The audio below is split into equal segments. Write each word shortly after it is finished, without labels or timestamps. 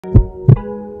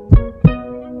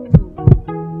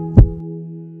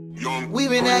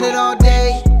been at it all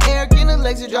day. Eric and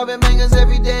Alexa dropping bangers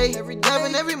every day.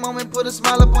 Loving every moment, put a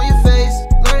smile up on your face.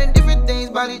 Learning different things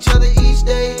about each other each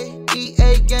day.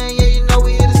 EA gang, yeah, you know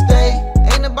we here to stay.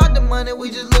 Ain't about the money,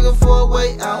 we just looking for a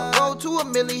way out. Roll to a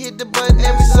milli, hit the button,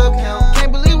 every sub count.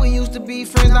 Can't believe we used to be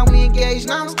friends, now we engaged.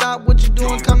 Now stop what you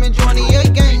doing, come and join the EA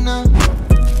gang now.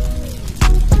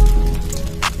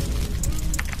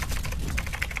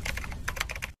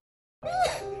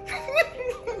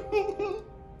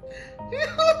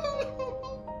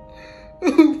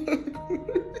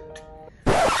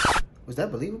 Was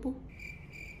that believable?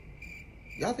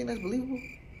 Y'all think that's believable?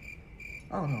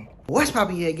 I don't know. What's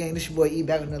poppin', yeah, gang? This your boy E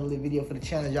back with another little video for the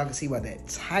channel. Y'all can see by that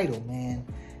title, man.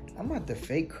 I'm about to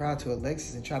fake cry to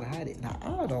Alexis and try to hide it. Now,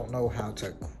 I don't know how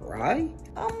to cry.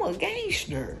 I'm a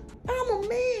gangster. I'm a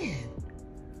man.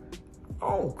 I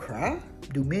don't cry.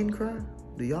 Do men cry?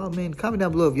 Do y'all men? Comment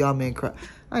down below if y'all men cry.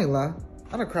 I ain't lie.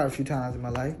 I done cried a few times in my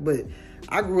life, but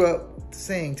I grew up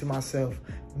saying to myself,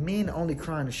 men only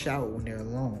cry in the shower when they're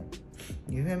alone.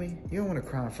 You hear me? You don't want to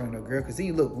cry in front of a girl because then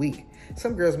you look weak.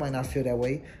 Some girls might not feel that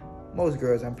way. Most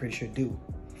girls, I'm pretty sure, do.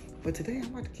 But today, I'm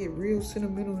about to get real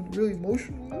sentimental and real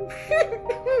emotional.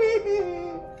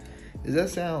 Does that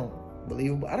sound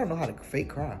believable? I don't know how to fake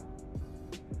cry.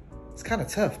 It's kind of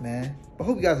tough, man. But I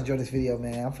hope you guys enjoyed this video,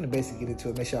 man. I'm finna basically get into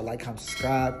it. Make sure y'all like, comment,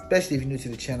 subscribe. Especially if you're new to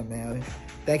the channel, man.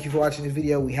 Thank you for watching this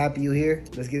video. We happy you're here.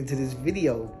 Let's get into this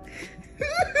video.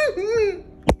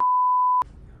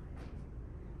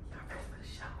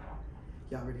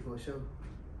 Y'all ready for a show?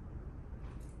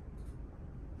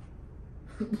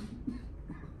 We're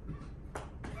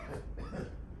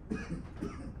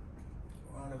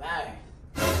on the bag.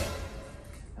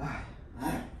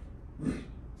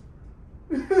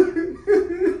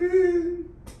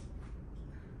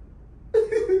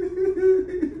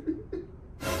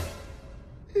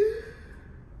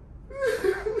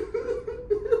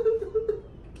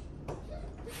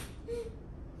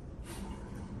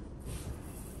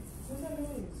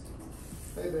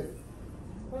 Hey, babe.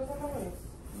 What's the noise?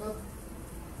 Nothing.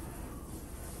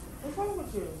 What's wrong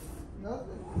with you?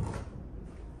 Nothing.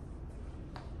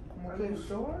 I'm Are okay. you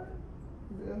sure?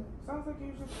 Yeah. Sounds like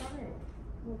you just crying.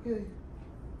 I'm okay.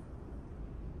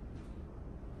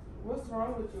 What's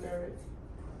wrong with you, Eric?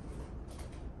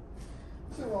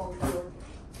 What's wrong with you?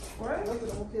 What? Nothing.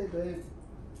 I'm okay, babe.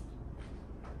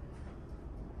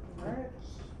 What?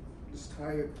 Just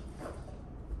tired.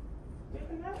 You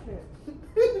can have it.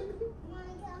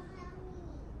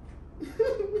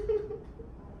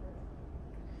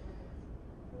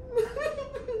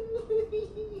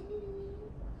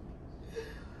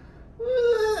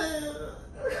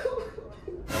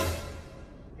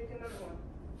 Pick another one.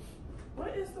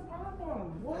 What is the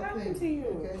problem? What happened to you?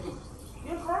 Okay.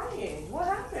 You're crying. What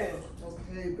happened?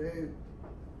 Okay, babe.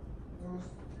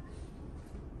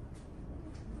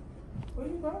 Where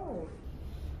you going?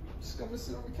 Just gonna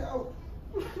sit on the couch.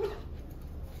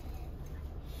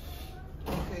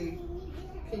 Okay.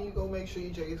 Can you go make sure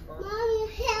EJ is fine?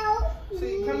 Mommy, help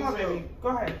See, me. Come on, baby. Go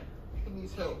ahead. He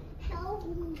needs help. Help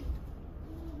me.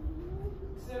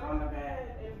 Sit on the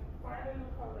bed and find a new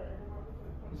color.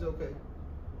 He's okay.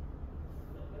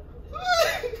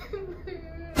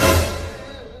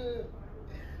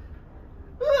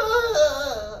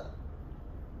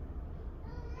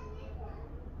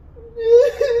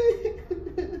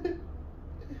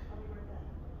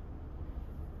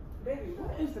 Baby,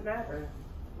 what is the matter?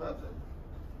 Nothing.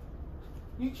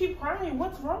 You keep crying.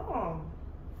 What's wrong?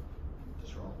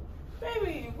 What's wrong?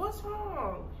 Baby, what's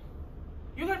wrong?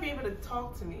 You're gonna be able to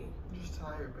talk to me. I'm just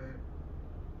tired, babe.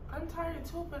 I'm tired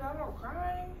too, but I don't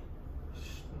cry.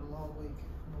 It's been a long week.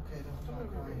 I'm okay though. I'm not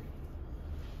Okay. crying.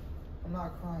 I'm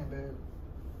not crying, babe.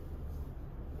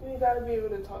 You gotta be able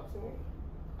to talk to me.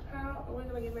 How are we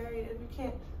gonna get married if you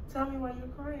can't tell me why you're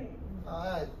crying? I'm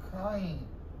not crying.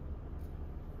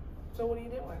 So what are you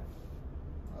doing?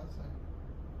 Nothing.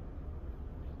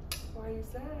 Why are you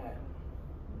sad?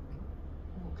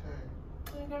 I'm okay.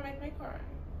 You're gonna make me cry.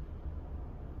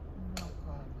 I'm not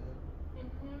crying, babe.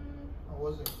 Mm-hmm. I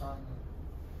wasn't crying.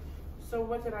 So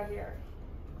what did I hear?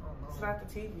 I don't know. It's not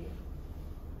the TV.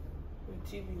 The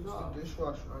TV's It's off. the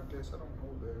dishwasher, I guess. I don't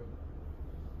know, babe.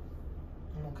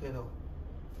 I'm okay though.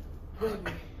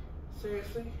 Baby,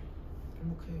 seriously?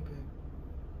 I'm okay, babe.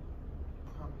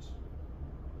 Promise.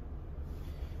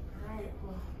 Alright,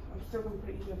 well, I'm still gonna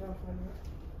put you down for a minute.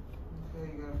 Okay,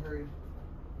 you gotta hurry.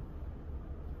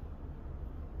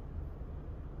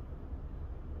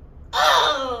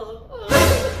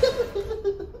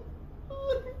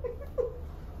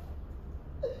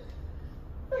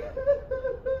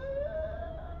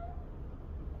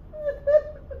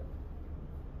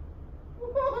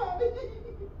 Why?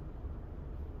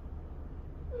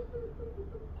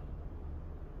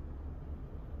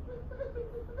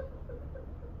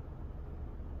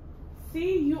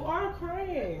 are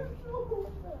crying.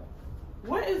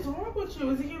 What is wrong with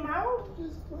you? Is it your mouth?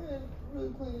 Just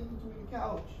really clean between the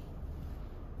couch.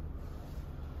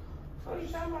 Oh, you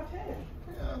shot my tent.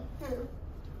 Yeah, here.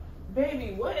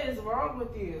 Baby, what is wrong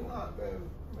with you? Come on, babe.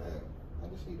 Man, I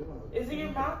just need a hug. Is it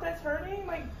your mouth that's hurting?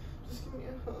 Like, just give me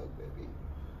a hug, baby.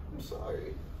 I'm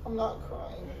sorry. I'm not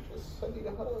crying. I need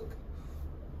a hug.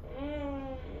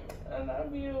 I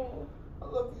love you. I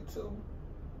love you too.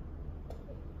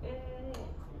 Okay,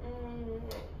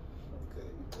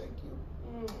 thank you.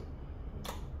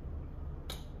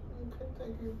 Okay,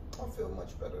 thank you. I feel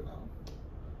much better now.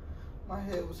 My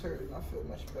head was hurting. I feel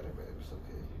much better, babe. It's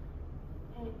okay.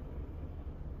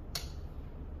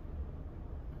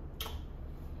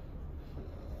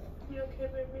 You okay,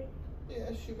 baby?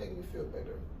 Yeah, she make me feel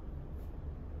better.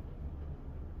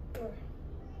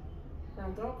 Now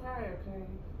don't cry, okay?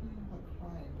 I'm not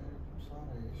crying, babe. I'm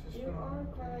sorry. It's just You are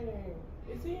crying.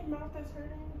 Is it your mouth that's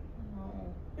hurting? No.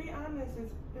 Be honest.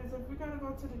 Is if we gotta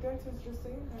go to the dentist, just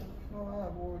say that. No, I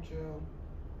have oral gel.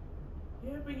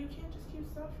 Yeah, but you can't just keep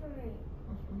suffering.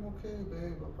 I'm okay,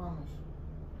 babe. I promise.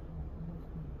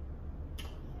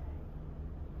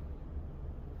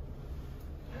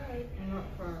 Alright. I'm not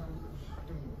crying.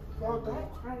 Well, don't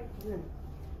cry again.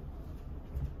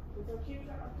 Because I keep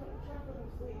trying to put a chocolate to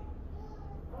sleep.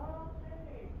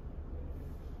 Okay.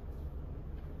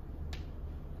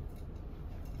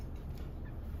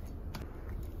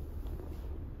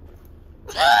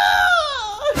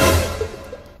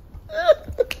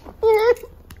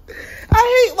 I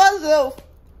hate myself.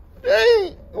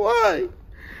 Hey, why?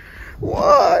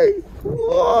 Why?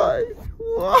 Why?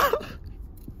 Why?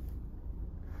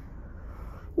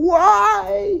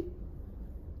 Why?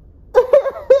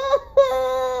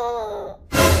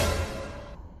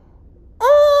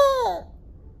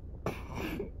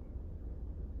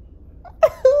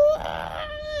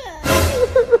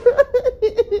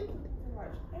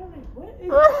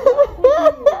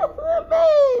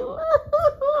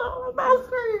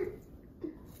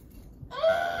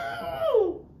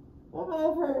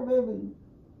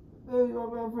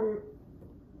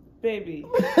 Baby.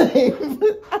 I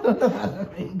don't know how to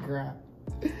make crap.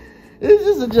 It's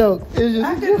just a joke. It's just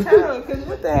I a can joke. tell, because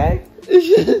what the heck? It's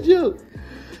just a joke.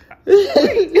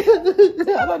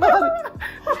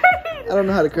 I don't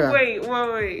know how to cry. Wait.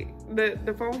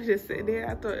 The phone was just sitting there.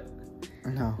 I thought.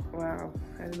 No. Wow.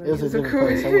 I didn't know It was a you different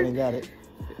place. I wouldn't have got it.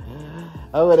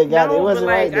 I would have got it. It wasn't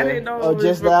but, right like, there. I didn't know Oh, it was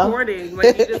just now? recording.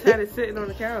 Like, you just had it sitting on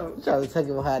the couch. I'm trying to tuck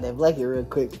it behind that blanket real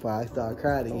quick before I start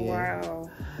crying again. Wow.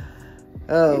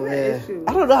 Oh, You got man. issues.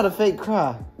 I don't know how to fake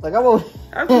cry. Like, I'm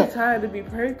too tired to be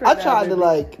perfect. I tried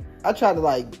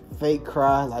to fake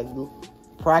cry, like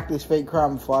practice fake cry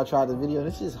before I tried the video.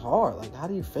 This is hard. Like, how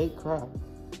do you fake cry?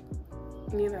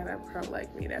 You're not a pro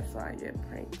like me. That's why I get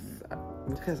pranks.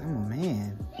 Because I'm a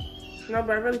man. No,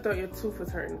 but I really thought your tooth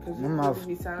was hurting because you mouth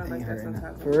be sounding like that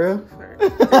sometimes. For real?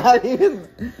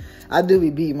 I do be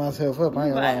beating myself up. I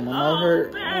ain't gonna lie. My mouth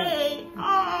hurt.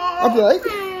 I'll be like,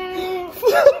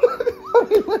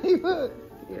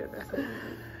 yeah, that's it.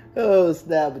 oh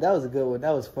snap! But that was a good one.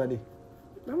 That was funny.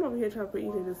 I'm over here trying to put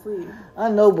you to sleep. I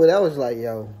know, but I was like,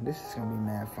 yo, this is gonna be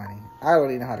mad funny. I don't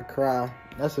even know how to cry.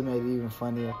 That's what made it even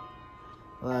funnier.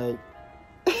 Like,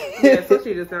 yeah,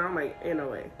 especially just now. I'm like, ain't no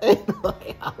way.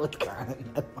 I was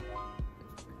crying.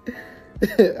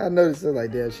 I noticed it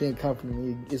like that. She ain't comforting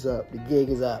me. It's up. The gig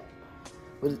is up.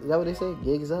 Is that what they say?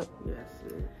 Gig is up? Yes.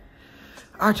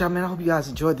 Alright, y'all, man. I hope you guys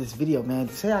enjoyed this video, man.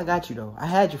 To say I got you, though. I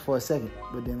had you for a second.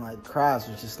 But then, like, cries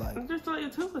was just like... I just thought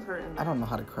your tooth was hurting. I don't know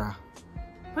how to cry.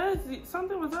 But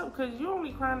something was up because you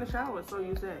only cry in the shower, so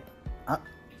you said.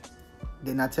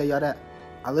 Didn't I tell y'all that?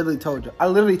 I literally told you. I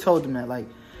literally told them that, like,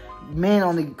 men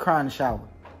only cry in the shower.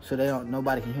 So they don't...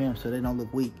 Nobody can hear them, so they don't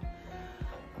look weak.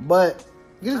 But...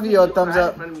 Give this video a thumbs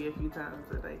up. In front of me a few times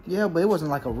today. Yeah, but it wasn't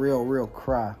like a real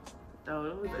cry. No,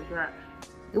 it was a cry.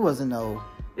 It wasn't no...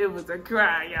 It was a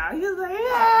cry, y'all. He was like,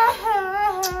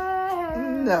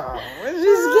 no, it's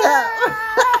just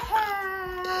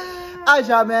Alright,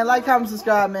 y'all, man. Like, comment,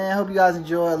 subscribe, man. Hope you guys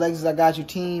enjoy. Alexis, I got you.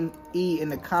 Team E in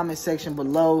the comment section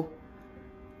below.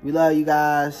 We love you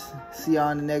guys. See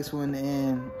y'all in the next one,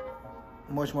 and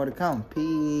much more to come.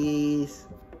 Peace.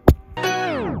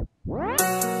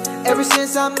 Ever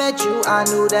since I met you, I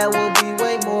knew that we'll be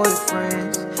way more than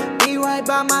friends. Be right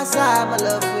by my side, my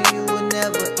love for you will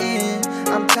never end.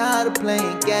 I'm tired of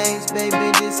playing games,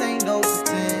 baby, this ain't no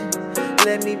pretend.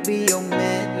 Let me be your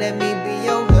man, let me be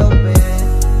your